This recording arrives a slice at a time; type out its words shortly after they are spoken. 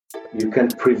you can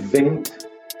prevent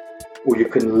or you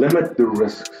can limit the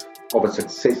risks of a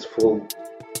successful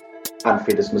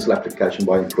unfair dismissal application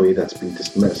by an employee that's been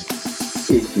dismissed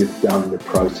if you've done the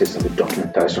process and the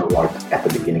documentation right at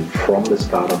the beginning from the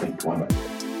start of employment.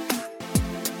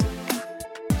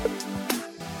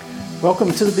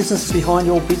 Welcome to the Business Behind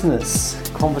Your Business,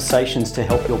 conversations to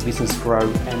help your business grow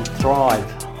and thrive.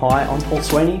 Hi, I'm Paul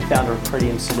Sweeney, founder of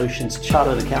Pretium Solutions,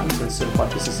 Chartered Accountants and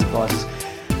Certified Business Advisors,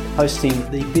 hosting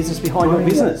the Business Behind Your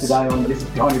Business. Today on the Business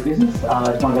Behind Your Business is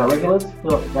one of our regulars,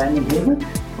 Philip Van Heaven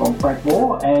from Frank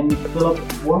Law. And Philip,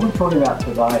 what are we talking about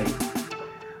today?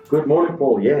 Good morning,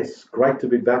 Paul. Yes, great to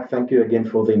be back. Thank you again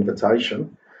for the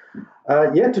invitation.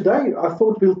 Today I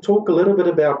thought we'll talk a little bit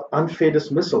about unfair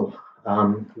dismissal,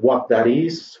 what that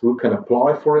is, who can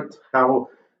apply for it, how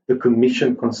the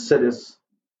Commission considers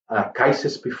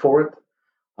cases before it.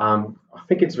 I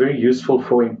think it's very useful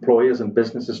for employers and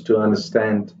businesses to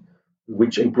understand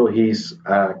which employees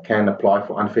can apply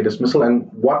for unfair dismissal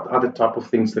and what other type of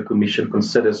things the Commission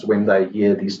considers when they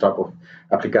hear these type of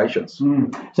applications.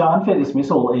 So unfair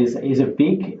dismissal is a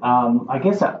big,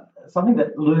 something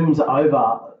that looms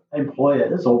over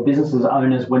employers or businesses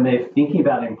owners when they're thinking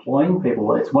about employing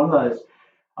people. It's one of those,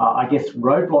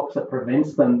 roadblocks that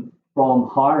prevents them from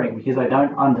hiring because they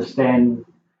don't understand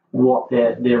what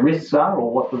their risks are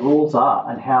or what the rules are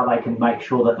and how they can make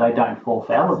sure that they don't fall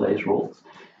foul of these rules.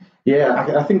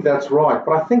 Yeah, I think that's right.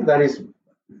 But I think that is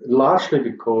largely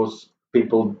because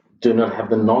people do not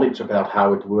have the knowledge about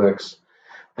how it works.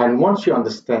 And once you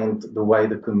understand the way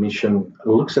the Commission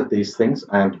looks at these things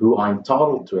and who are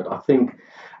entitled to it, I think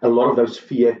a lot of those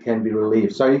fear can be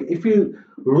relieved. So if you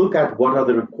look at what are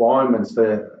the requirements,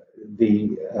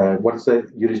 what is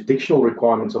the jurisdictional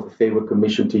requirements of the Fair Work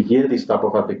Commission to hear these type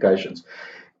of applications,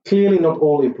 clearly not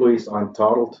all employees are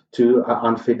entitled to an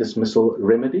unfair dismissal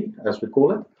remedy, as we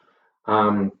call it.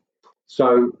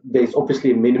 So there's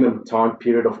obviously a minimum time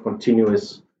period of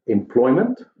continuous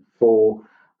employment for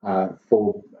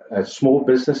small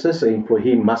businesses. An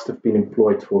employee must have been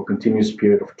employed for a continuous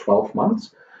period of 12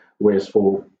 months, whereas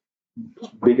for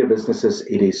bigger businesses,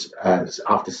 it is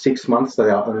after 6 months they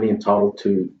are only entitled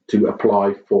to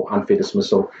apply for unfair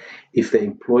dismissal if the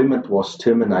employment was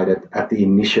terminated at the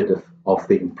initiative of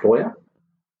the employer.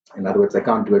 In other words, they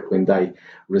can't do it when they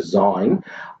resign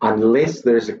unless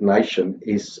the resignation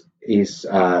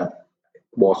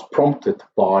was prompted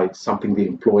by something the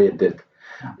employer did.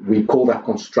 We call that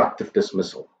constructive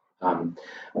dismissal.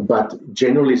 But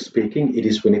generally speaking, it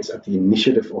is when it's at the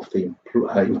initiative of the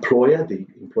employer, the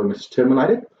employment is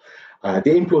terminated.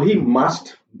 The employee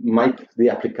must make the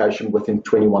application within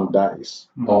 21 days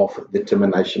of the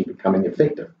termination becoming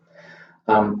effective.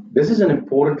 This is an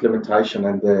important limitation,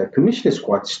 and the Commission is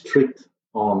quite strict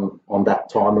on that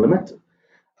time limit.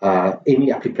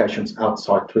 Any applications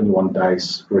outside 21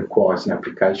 days requires an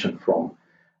application from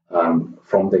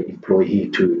the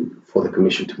employee for the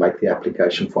Commission to make the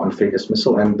application for unfair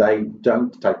dismissal, and they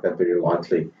don't take that very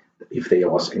lightly if there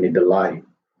was any delay.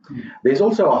 There's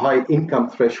also a high income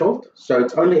threshold, so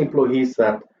it's only employees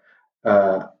that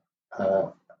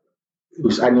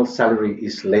whose annual salary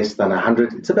is less than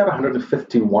 100. It's about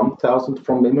 151,000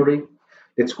 from memory.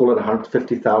 Let's call it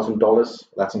 $150,000.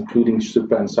 That's including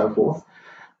super and so forth.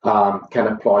 Can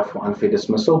apply for unfair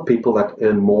dismissal. People that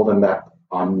earn more than that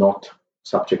are not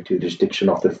subject to jurisdiction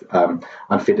of the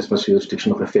unfair dismissal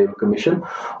jurisdiction of the Fair Work Commission,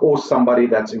 or somebody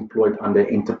that's employed under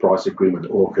enterprise agreement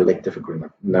or collective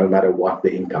agreement. No matter what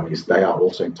the income is, they are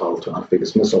also entitled to unfair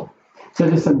dismissal. So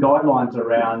there's some guidelines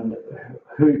around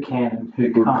who can and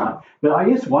who can't. But I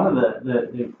guess one of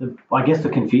the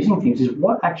confusing things is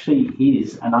what actually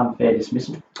is an unfair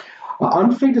dismissal?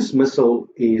 Unfair dismissal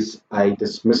is a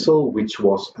dismissal which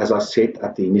was, as I said,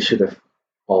 at the initiative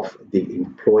of the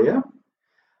employer,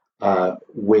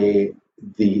 where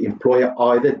the employer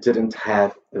either didn't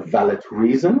have a valid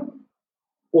reason,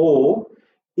 or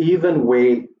even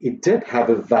where it did have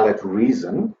a valid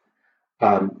reason,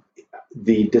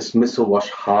 the dismissal was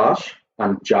harsh,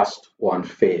 unjust, or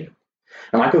unfair.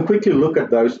 And I can quickly look at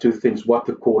those two things, what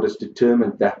the court has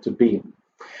determined that to be.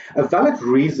 A valid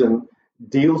reason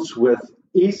deals with,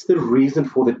 is the reason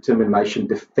for the termination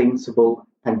defensible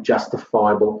and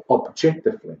justifiable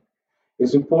objectively?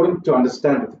 It's important to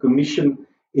understand that the Commission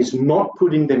is not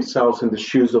putting themselves in the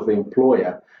shoes of the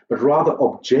employer, but rather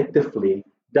objectively,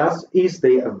 is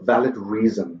there a valid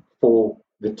reason for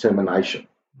the termination?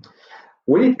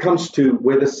 When it comes to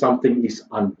whether something is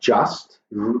unjust,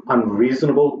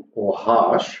 unreasonable, or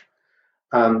harsh,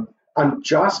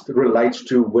 unjust relates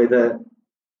to whether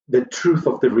the truth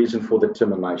of the reason for the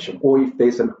termination or if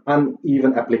there's an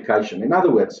uneven application. In other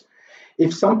words,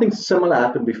 if something similar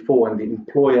happened before and the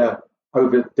employer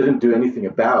didn't do anything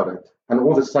about it, and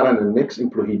all of a sudden the next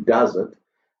employee does it,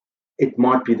 it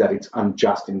might be that it's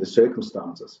unjust in the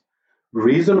circumstances.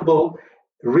 Reasonable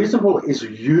is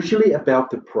usually about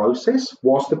the process.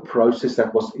 Was the process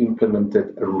that was implemented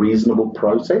a reasonable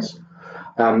process?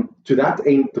 To that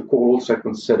end, the court also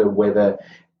consider whether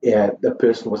the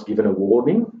person was given a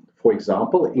warning. For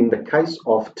example, in the case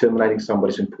of terminating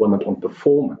somebody's employment on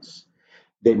performance,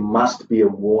 there must be a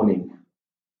warning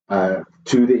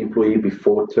to the employee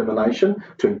before termination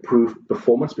to improve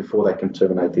performance before they can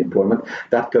terminate the employment.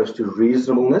 That goes to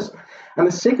reasonableness. And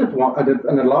the second one,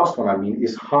 and the last one,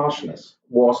 is harshness.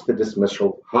 Was the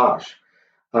dismissal harsh?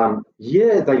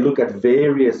 Here they look at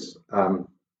various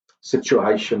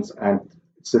situations and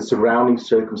the surrounding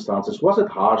circumstances. Was it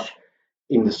harsh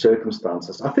in the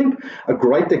circumstances? I think a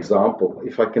great example,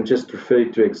 if I can just refer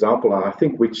you to example, and I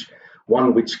think which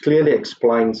clearly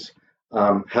explains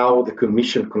how the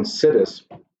Commission considers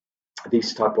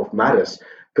these type of matters,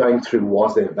 going through,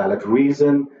 was there a valid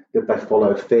reason? Did they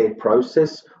follow a fair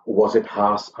process? Or was it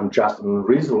harsh, unjust, and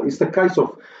unreasonable? It's the case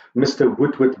of Mr.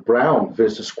 Woodward Brown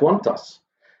versus Qantas.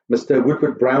 Mr.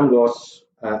 Woodward Brown was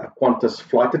a Qantas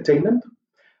flight attendant.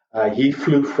 He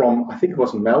flew from, I think it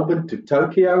was Melbourne to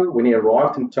Tokyo. When he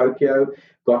arrived in Tokyo,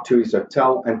 got to his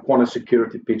hotel, and Qantas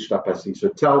security pitched up at his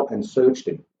hotel and searched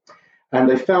him. And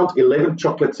they found 11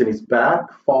 chocolates in his bag,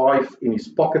 5 in his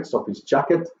pockets of his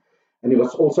jacket, and he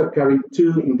was also carrying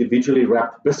 2 individually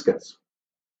wrapped biscuits.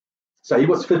 So he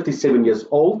was 57 years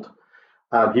old.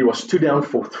 He was stood down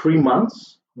for 3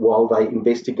 months while they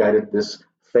investigated this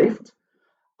theft,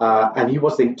 and he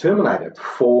was then terminated.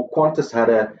 For Qantas had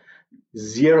a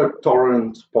zero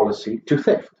tolerance policy to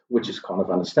theft, which is kind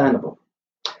of understandable.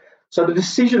 So the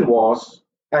decision was,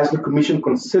 as the Commission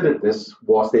considered this,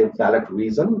 was there a valid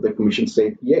reason? The Commission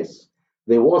said yes,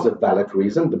 there was a valid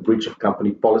reason, the breach of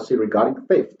company policy regarding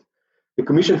theft. The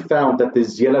Commission found that the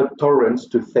zero tolerance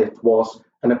to theft was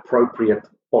an appropriate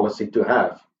policy to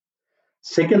have.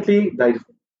 Secondly, they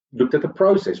looked at the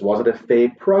process. Was it a fair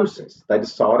process? They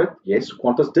decided, yes,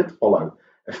 Qantas did follow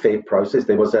a fair process.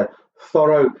 There was a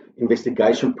thorough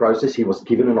investigation process. He was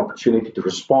given an opportunity to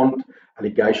respond.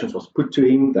 Allegations was put to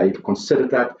him. They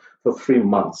considered that for 3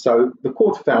 months. So the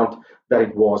court found that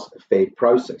it was a fair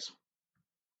process.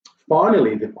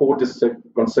 Finally, the court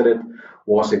considered,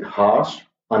 was it harsh,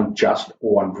 unjust,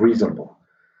 or unreasonable?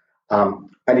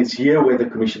 And it's here where the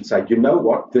Commission said, you know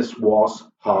what, this was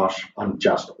harsh,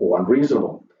 unjust, or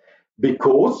unreasonable,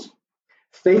 because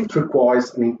theft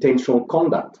requires an intentional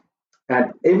conduct.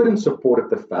 And evidence supported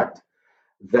the fact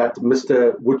that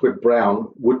Mr. Woodward Brown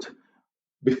would,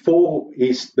 before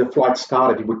the flight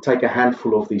started, he would take a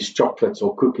handful of these chocolates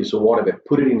or cookies or whatever,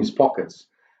 put it in his pockets.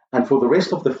 And for the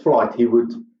rest of the flight, he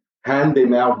would hand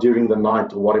them out during the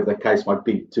night or whatever the case might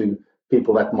be to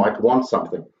people that might want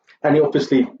something. And he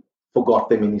obviously forgot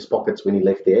them in his pockets when he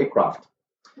left the aircraft.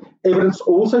 Evidence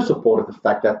also supported the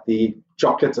fact that the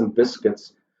chocolates and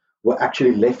biscuits were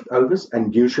actually leftovers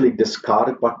and usually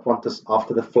discarded by Qantas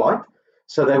after the flight.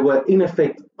 So they were, in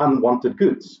effect, unwanted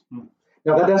goods.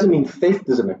 Now, that doesn't mean theft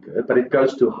doesn't occur, but it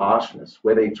goes to harshness,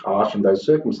 whether it's harsh in those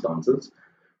circumstances,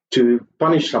 to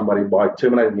punish somebody by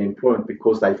terminating the employment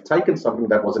because they've taken something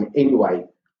that was in any way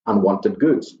unwanted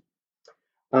goods.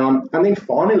 And then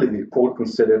finally, the court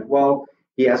considered, well,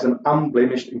 he has an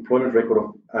unblemished employment record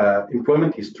of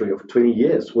employment history of 20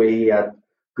 years where he had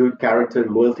good character,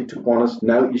 loyalty to Qantas,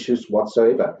 no issues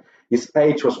whatsoever. His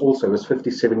age was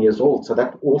 57 years old. So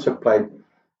that also played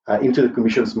into the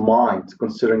Commission's mind,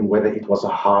 considering whether it was a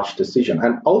harsh decision.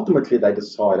 And ultimately, they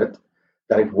decided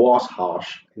that it was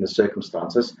harsh in the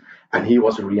circumstances, and he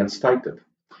was reinstated.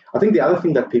 I think the other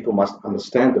thing that people must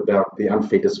understand about the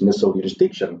unfair dismissal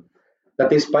jurisdiction, that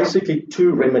there's basically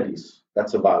 2 remedies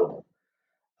that's available.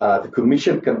 The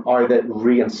Commission can either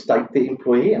reinstate the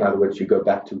employee, in other words, you go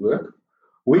back to work,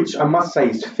 which I must say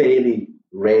is fairly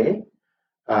rare,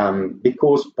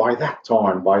 because by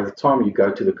the time you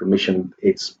go to the Commission,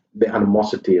 the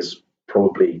animosity is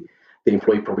probably, the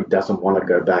employee probably doesn't want to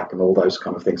go back and all those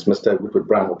kind of things. Mr. Woodward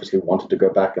Brown obviously wanted to go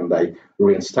back and they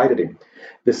reinstated him.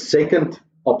 The second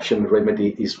option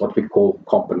remedy is what we call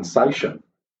compensation,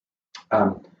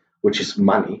 which is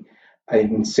money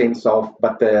in sense of,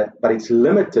 but it's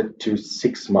limited to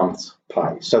 6 months'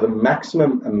 pay. So the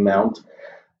maximum amount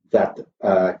that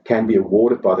can be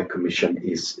awarded by the Commission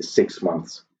is 6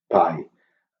 months' pay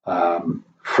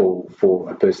for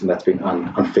a person that's been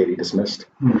unfairly dismissed.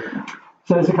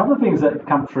 So there's a couple of things that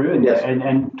come through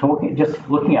and talking, just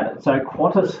looking at it. So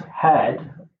Qantas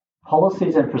had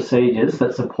policies and procedures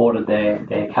that supported their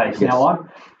case. Yes. Now,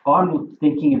 I'm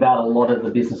thinking about a lot of the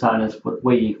business owners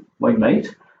we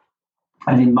meet,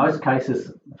 and in most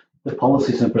cases, the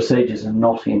policies and procedures are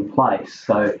not in place.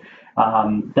 So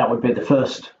that would be the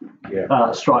first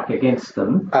strike against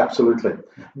them. Absolutely,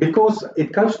 because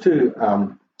it goes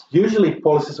to usually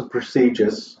policies and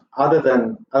procedures. Other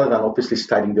than obviously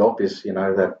stating the obvious,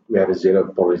 that we have a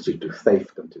zero policy to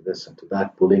theft and to this and to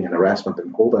that, bullying and harassment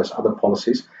and all those other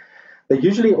policies. They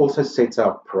usually also sets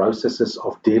out processes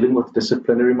of dealing with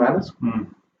disciplinary matters.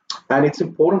 And it's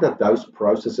important that those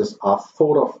processes are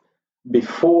thought of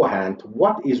beforehand.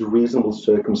 What is reasonable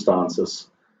circumstances?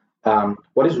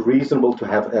 What is reasonable to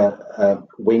have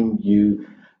when you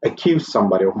accuse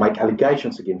somebody or make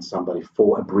allegations against somebody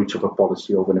for a breach of a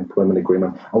policy or an employment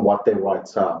agreement, and what their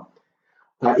rights are.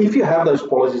 If you have those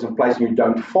policies in place and you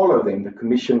don't follow them, the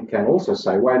Commission can also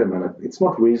say, wait a minute, it's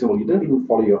not reasonable. You don't even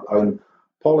follow your own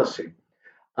policy.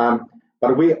 But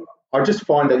I just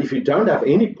find that if you don't have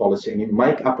any policy and you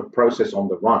make up a process on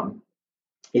the run,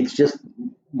 it's just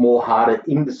more harder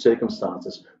in the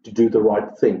circumstances to do the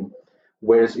right thing.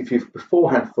 Whereas if you've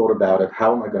beforehand thought about it,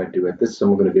 how am I going to do it? This is how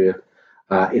I'm going to do it.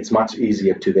 It's much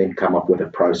easier to then come up with a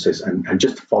process and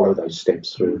just follow those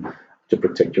steps through to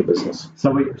protect your business.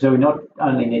 So we not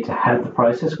only need to have the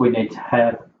process, we need to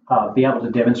have be able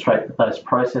to demonstrate that those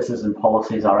processes and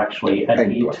policies are actually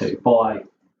adhered to by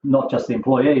not just the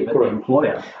employee but Correct. The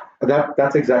employer.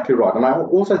 That's exactly right. And I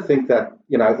also think that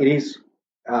it is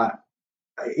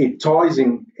it ties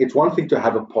in. It's one thing to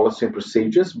have a policy and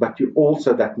procedures, but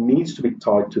that needs to be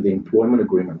tied to the employment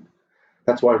agreement.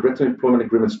 That's why written employment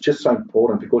agreement is just so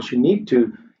important, because you need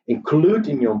to include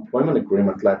in your employment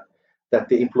agreement that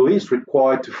the employee is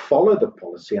required to follow the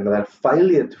policy, and that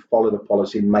failure to follow the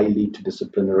policy may lead to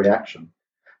disciplinary action.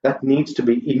 That needs to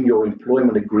be in your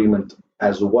employment agreement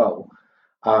as well,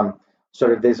 so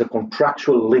that there's a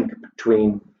contractual link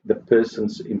between the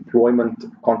person's employment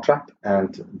contract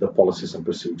and the policies and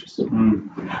procedures.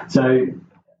 So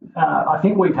I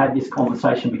think we've had this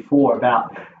conversation before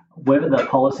about whether the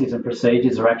policies and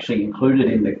procedures are actually included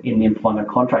in the employment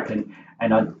contract.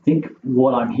 And I think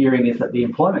what I'm hearing is that the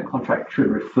employment contract should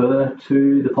refer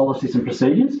to the policies and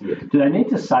procedures. Yeah. Do they need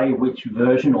to say which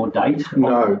version or date?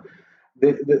 No.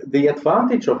 The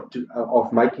advantage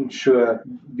of making sure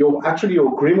your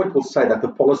agreement will say that the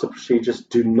policy and procedures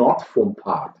do not form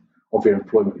part of your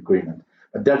employment agreement.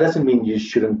 But that doesn't mean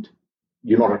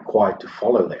you're not required to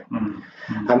follow them.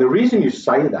 Mm-hmm. And the reason you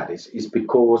say that is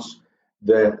because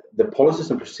the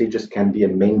policies and procedures can be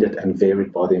amended and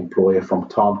varied by the employer from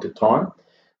time to time.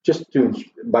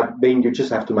 But then you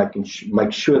just have to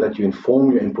make sure that you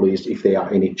inform your employees if there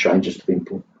are any changes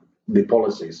to the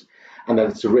policies, and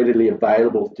that it's readily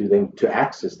available to them to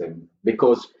access them.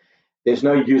 Because there's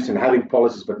no use in having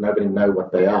policies but nobody know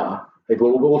what they are. It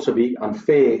will also be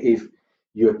unfair if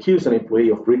you accuse an employee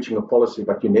of breaching a policy,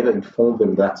 but you never inform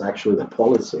them that's actually the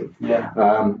policy,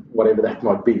 whatever that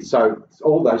might be. So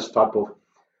all those type of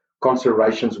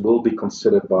considerations will be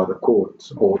considered by the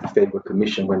courts or the Fair Work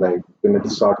Commission when they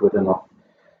decide whether or not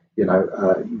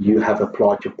you have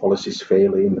applied your policies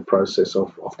fairly in the process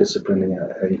of disciplining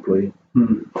an employee.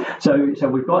 So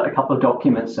we've got a couple of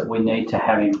documents that we need to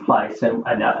have in place, and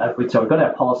so we've got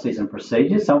our policies and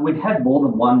procedures. So we'd have more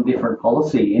than one different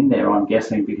policy in there, I'm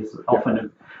guessing, because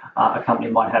often a company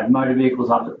might have motor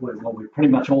vehicles. We pretty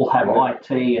much all have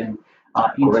IT and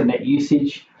internet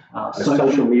usage,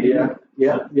 social media.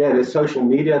 There's social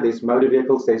media. There's motor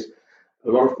vehicles. There's a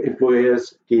lot of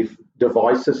employers give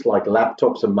devices like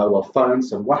laptops and mobile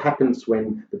phones. And what happens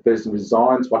when the person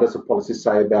resigns? What does the policy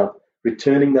say about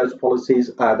returning those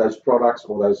policies, those products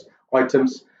or those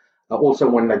items? Also,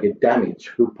 when they get damaged,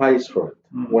 who pays for it?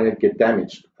 When it gets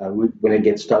damaged, when it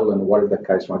gets stolen, or whatever the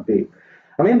case might be.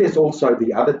 And then there's also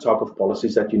the other type of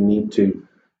policies that you need to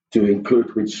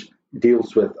include, which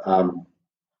deals with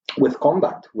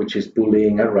conduct, which is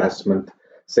bullying, harassment,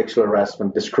 sexual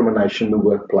harassment, discrimination in the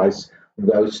workplace.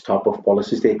 Those type of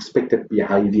policies. The expected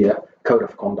behaviour code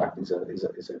of conduct is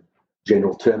a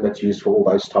general term that's used for all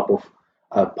those type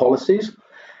of policies.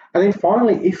 And then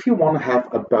finally, if you want to have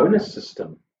a bonus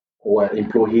system or an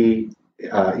employee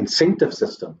incentive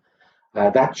system,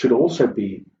 that should also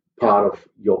be part of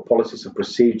your policies and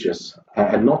procedures,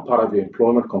 and not part of your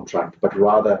employment contract, but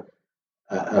rather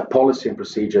a policy and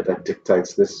procedure that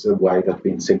dictates this is the way that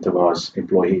we incentivize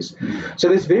employees. So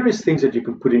there's various things that you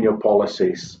can put in your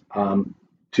policies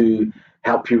to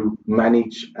help you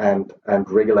manage and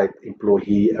regulate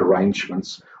employee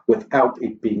arrangements without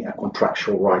it being a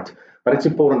contractual right. But it's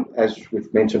important, as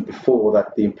we've mentioned before,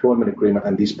 that the employment agreement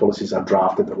and these policies are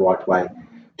drafted the right way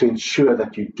to ensure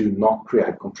that you do not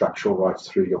create contractual rights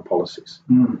through your policies.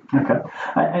 Okay.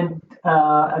 And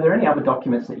are there any other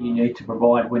documents that you need to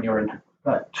provide when you're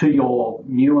to your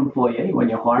new employee when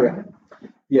you're hiring?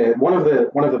 Yeah, one of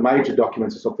the major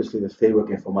documents is obviously the Fair Work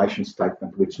Information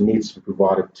Statement, which needs to be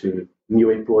provided to new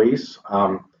employees.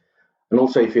 And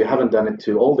also, if you haven't done it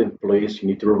to old employees, you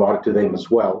need to provide it to them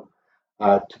as well,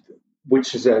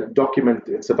 which is a document.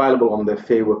 It's available on the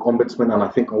Fair Work Ombudsman and I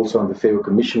think also on the Fair Work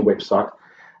Commission website,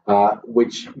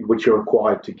 which you're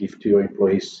required to give to your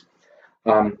employees.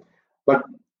 But,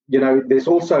 there's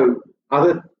also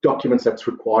other documents that's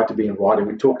required to be in writing.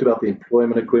 We talked about the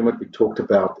employment agreement. We talked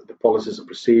about the policies and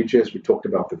procedures. We talked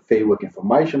about the Fair Work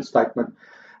Information Statement.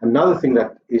 Another thing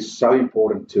that is so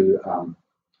important to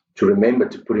remember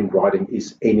to put in writing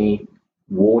is any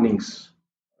warnings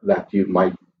that you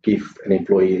might give an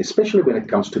employee, especially when it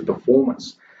comes to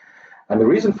performance. And the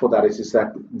reason for that is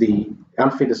that the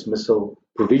unfair dismissal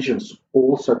provisions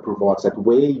also provides that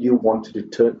where you want to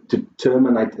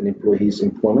terminate an employee's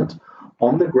employment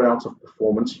on the grounds of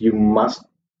performance, you must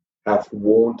have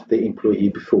warned the employee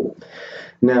before.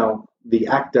 Now, the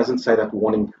Act doesn't say that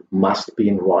warning must be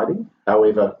in writing.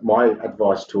 However, my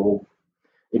advice to all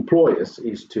employers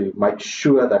is to make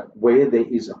sure that where there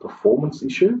is a performance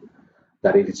issue,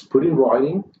 that it is put in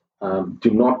writing.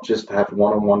 Do not just have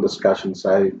one-on-one discussions,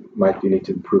 say, mate, you need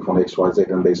to improve on X, Y, Z,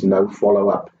 and there's no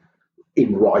follow-up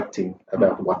in writing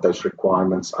about what those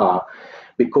requirements are,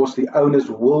 because the onus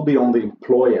will be on the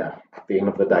employer at the end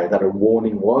of the day that a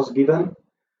warning was given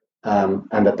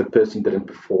and that the person didn't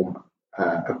perform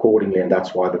accordingly, and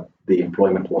that's why the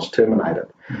employment was terminated.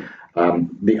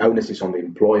 The onus is on the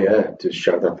employer to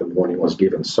show that the warning was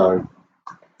given. So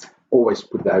always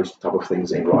put those type of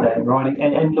things in writing.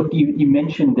 And look, you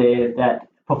mentioned there that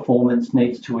performance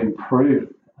needs to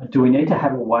improve. Do we need to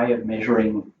have a way of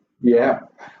measuring? Yeah,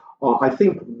 I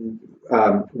think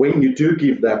when you do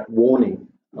give that warning,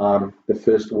 the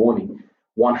first warning,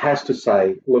 one has to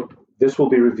say, look, this will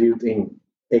be reviewed in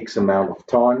X amount of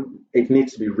time. It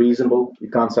needs to be reasonable. You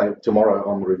can't say tomorrow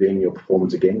I'm reviewing your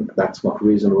performance again. That's not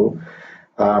reasonable.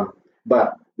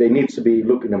 But there needs to be,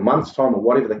 look, in a month's time or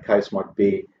whatever the case might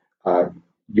be,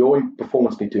 your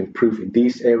performance needs to improve in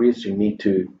these areas. You need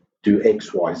to do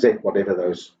X, Y, Z, whatever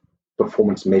those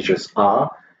performance measures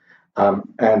are.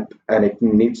 And it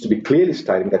needs to be clearly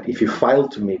stating that if you fail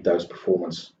to meet those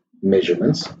performance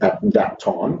measurements at that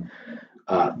time,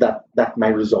 that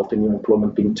may result in your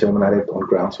employment being terminated on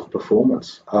grounds of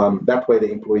performance. That way,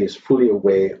 the employee is fully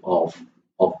aware of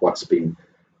what's been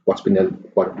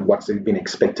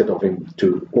expected of him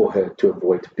to or her to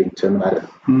avoid being terminated.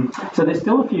 So there's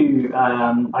still a few,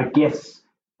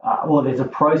 there's a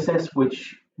process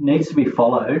which needs to be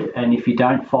followed, and if you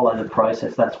don't follow the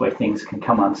process, that's where things can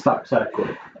come unstuck. So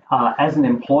as an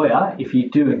employer, if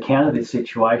you do encounter this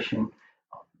situation,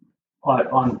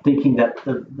 I'm thinking that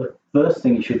the first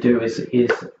thing you should do is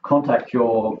contact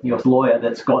your lawyer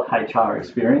that's got HR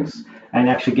experience and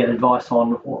actually get advice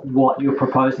on what you're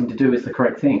proposing to do is the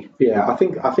correct thing. Yeah, I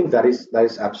think that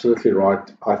is absolutely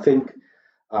right. I think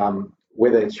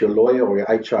whether it's your lawyer or your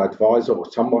HR advisor or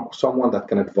someone that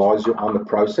can advise you on the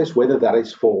process, whether that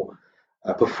is for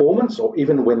performance or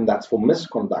even when that's for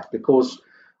misconduct, because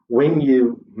when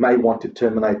you may want to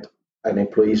terminate an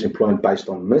employee's employment based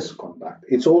on misconduct,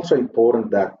 it's also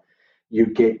important that you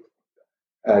do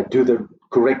the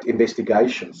correct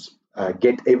investigations,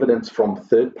 get evidence from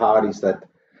third parties that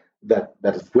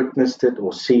have witnessed it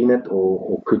or seen it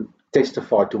or could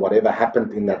testify to whatever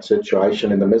happened in that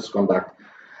situation in the misconduct,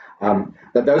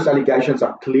 that those allegations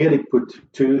are clearly put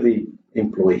to the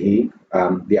employee,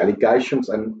 the allegations,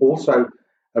 and also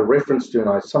a reference to, and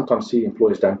I sometimes see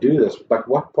employers don't do this, but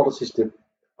what policies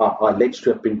are alleged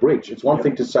to have been breached. It's one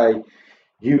thing to say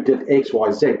you did X,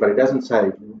 Y, Z, but it doesn't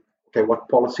say, okay, what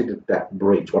policy did that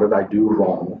breach? What did I do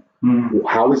wrong?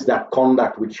 How is that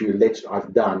conduct which you alleged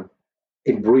I've done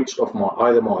in breach of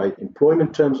either my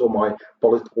employment terms or my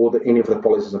policy or any of the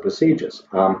policies and procedures?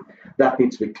 That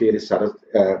needs to be clearly set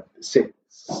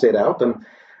out,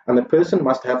 and the person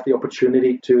must have the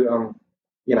opportunity to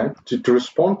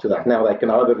respond to that. Now they can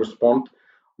either respond.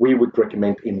 We would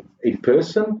recommend in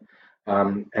person.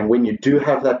 And when you do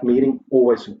have that meeting,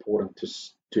 always important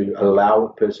to allow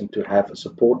a person to have a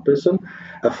support person.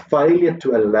 A failure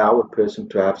to allow a person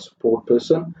to have a support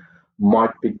person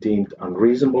might be deemed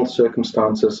unreasonable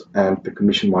circumstances, and the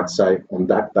Commission might say on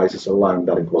that basis alone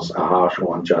that it was a harsh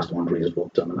or unjust or unreasonable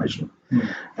termination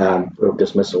or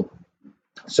dismissal.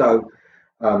 So,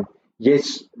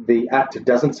 yes, the Act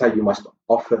doesn't say you must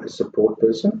offer a support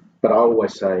person, but I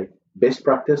always say best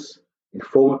practice,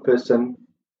 inform a person,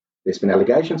 there's been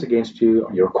allegations against you,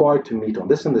 you're required to meet on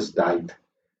this and this date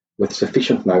with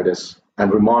sufficient notice,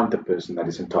 and remind the person that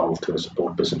is entitled to a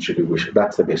support person should you wish.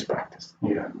 That's the best practice.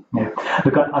 Yeah.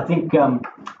 Look, I think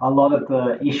a lot of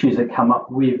the issues that come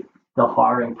up with the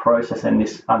hiring process and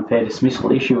this unfair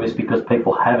dismissal issue is because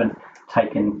people haven't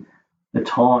taken the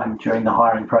time during the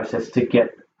hiring process to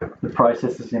get the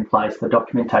processes in place, the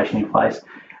documentation in place,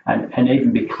 and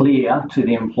even be clear to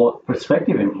the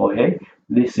prospective employee,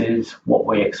 this is what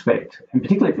we expect. And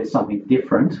particularly if there's something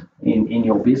different in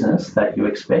your business that you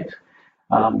expect,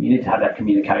 you need to have that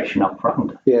communication up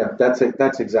front. Yeah, that's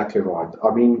exactly right.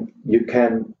 I mean, you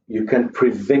can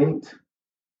prevent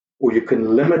or you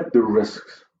can limit the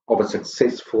risks of a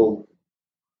successful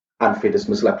unfair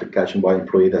dismissal application by an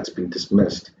employee that's been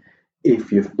dismissed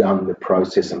if you've done the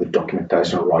process and the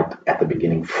documentation right at the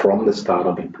beginning from the start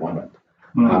of employment.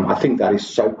 I think that is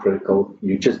so critical.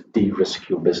 You just de-risk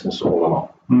your business all along.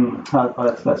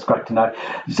 That's great to know.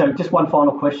 So just one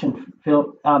final question,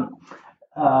 Phil.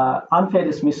 Unfair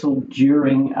dismissal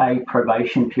during a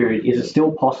probation period, is it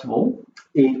still possible?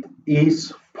 It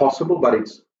is possible, but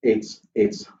it's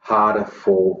harder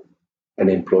for an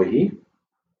employee.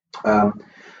 I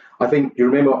think you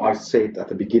remember I said at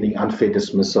the beginning, unfair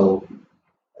dismissal,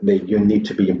 that you need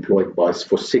to be employed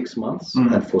for 6 months,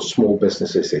 and for small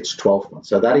businesses it's 12 months.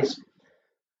 So that is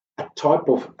a type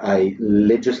of a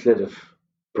legislative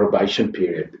probation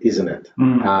period, isn't it?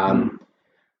 Now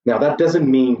that doesn't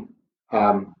mean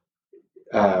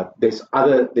there's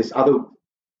other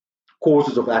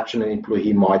causes of action an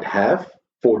employee might have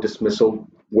for dismissal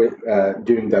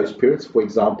during those periods. For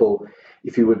example,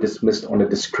 if you were dismissed on a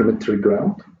discriminatory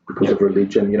ground because of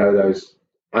religion, those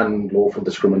unlawful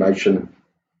discrimination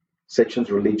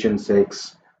sections, religion,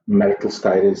 sex, marital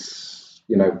status,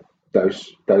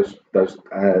 those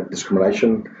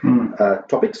discrimination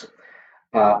topics,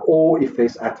 or if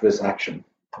there's adverse action.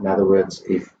 In other words,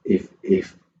 if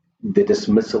the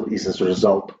dismissal is as a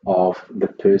result of the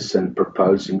person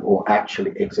proposing or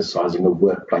actually exercising a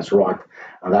workplace right,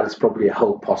 and that is probably a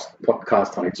whole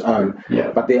podcast on its own.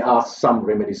 But there are some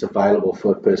remedies available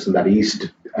for a person that is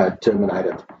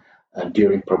terminated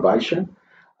during probation,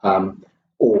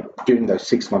 or during those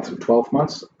 6 months and 12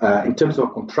 months. In terms of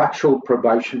a contractual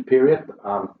probation period,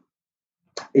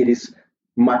 it is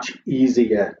much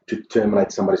easier to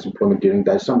terminate somebody's employment during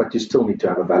those time, but you still need to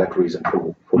have a valid reason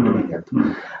for doing it.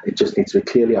 It just needs to be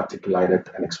clearly articulated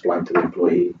and explained to the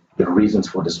employee. The reasons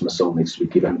for dismissal needs to be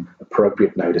given,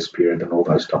 appropriate notice period, and all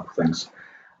those type of things,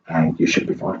 and you should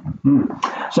be fine.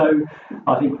 So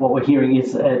I think what we're hearing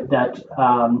is that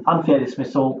unfair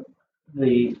dismissal,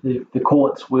 the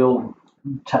courts will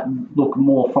look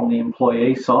more from the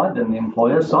employee side than the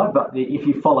employer side, but if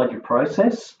you followed your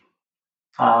process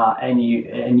and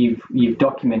you've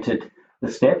documented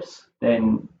the steps,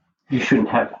 then you shouldn't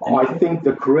have anything. I think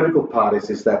the critical part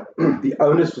is that the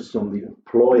onus is on the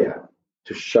employer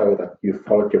to show that you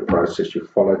followed your process, you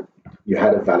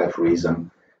had a valid reason,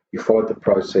 you followed the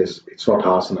process, it's not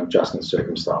harsh and unjust in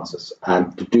circumstances.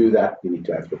 And to do that, you need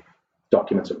to have your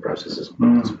documents and processes.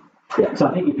 So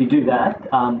I think if you do that,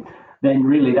 then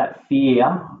really that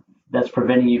fear that's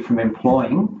preventing you from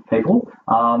employing people,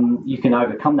 you can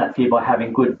overcome that fear by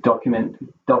having good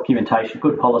documentation,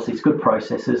 good policies, good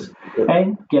processes,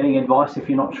 and getting advice if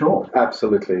you're not sure.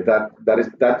 Absolutely.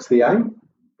 That's the aim.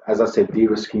 As I said,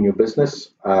 de-risking your business,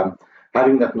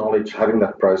 having that knowledge, having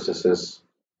that processes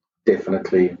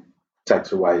definitely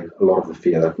takes away a lot of the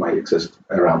fear that may exist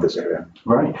around this area.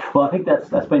 Right. Well, I think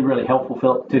that's been really helpful,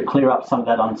 Phil, to clear up some of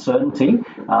that uncertainty,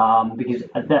 because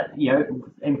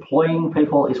employing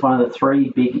people is one of the three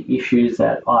big issues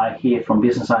that I hear from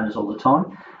business owners all the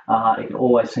time. It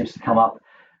always seems to come up,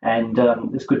 and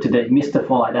it's good to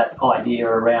demystify that idea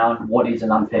around what is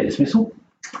an unfair dismissal.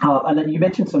 And then you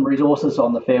mentioned some resources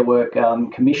on the Fair Work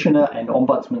Commissioner and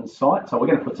Ombudsman's site, so we're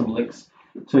going to put some links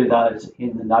to those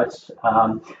in the notes.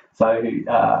 So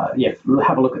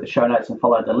have a look at the show notes and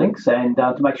follow the links, and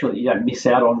to make sure that you don't miss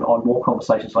out on more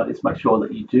conversations like this, make sure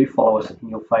that you do follow us in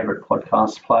your favourite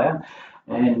podcast player,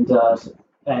 and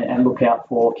look out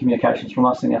for communications from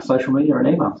us in our social media and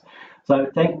emails. So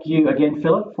thank you again,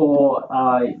 Philip, for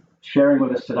sharing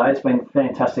with us today. It's been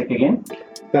fantastic again.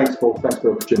 Thanks, Paul. Thanks for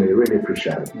the opportunity. Really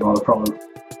appreciate it. Not a problem.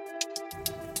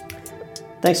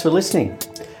 Thanks for listening.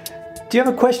 Do you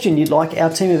have a question you'd like our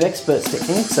team of experts to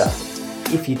answer?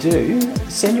 If you do,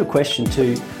 send your question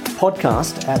to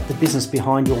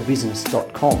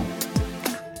podcast@thebusinessbehindyourbusiness.com.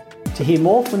 To hear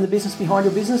more from The Business Behind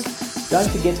Your Business, don't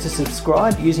forget to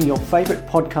subscribe using your favourite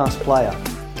podcast player.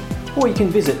 Or you can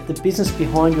visit the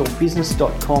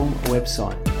businessbehindyourbusiness.com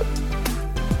website.